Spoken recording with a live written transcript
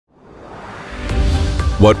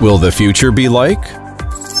What will the future be like?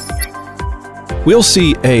 We'll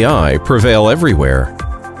see AI prevail everywhere.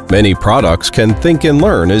 Many products can think and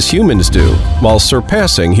learn as humans do, while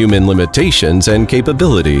surpassing human limitations and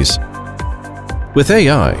capabilities. With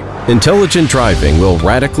AI, intelligent driving will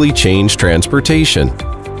radically change transportation.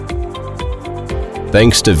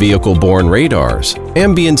 Thanks to vehicle-borne radars,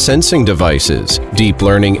 ambient sensing devices, deep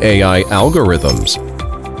learning AI algorithms,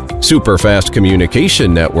 super-fast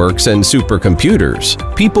communication networks, and supercomputers,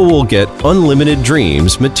 people will get unlimited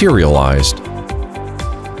dreams materialized.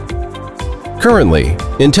 Currently,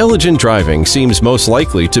 intelligent driving seems most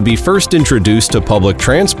likely to be first introduced to public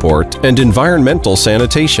transport and environmental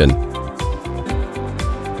sanitation.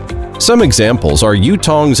 Some examples are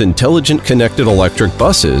Yutong's intelligent connected electric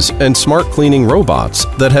buses and smart cleaning robots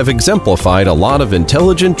that have exemplified a lot of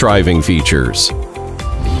intelligent driving features.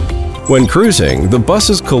 When cruising, the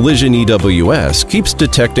bus's collision EWS keeps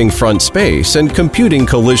detecting front space and computing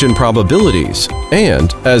collision probabilities,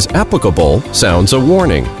 and, as applicable, sounds a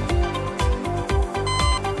warning.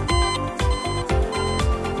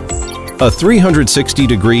 A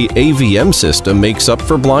 360-degree AVM system makes up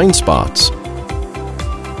for blind spots.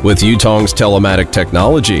 With Yutong's telematic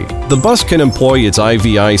technology, the bus can employ its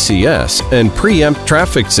IVICS and preempt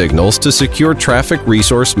traffic signals to secure traffic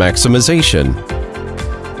resource maximization.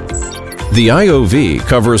 The IOV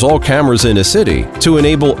covers all cameras in a city to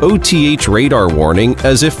enable OTH radar warning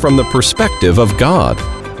as if from the perspective of God.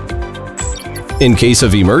 In case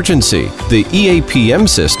of emergency, the EAPM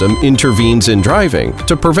system intervenes in driving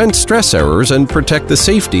to prevent stress errors and protect the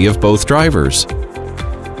safety of both drivers.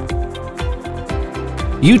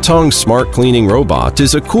 Yutong's smart cleaning robot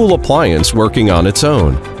is a cool appliance working on its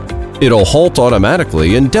own. It'll halt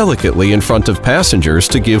automatically and delicately in front of passengers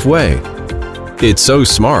to give way. It's so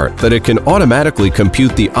smart that it can automatically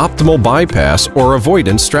compute the optimal bypass or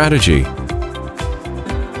avoidance strategy.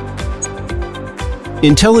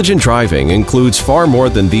 Intelligent driving includes far more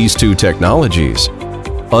than these two technologies.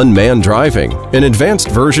 Unmanned driving, an advanced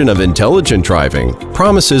version of intelligent driving,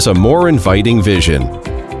 promises a more inviting vision.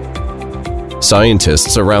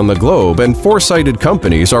 Scientists around the globe and foresighted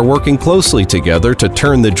companies are working closely together to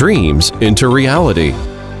turn the dreams into reality.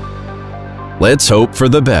 Let's hope for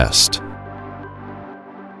the best.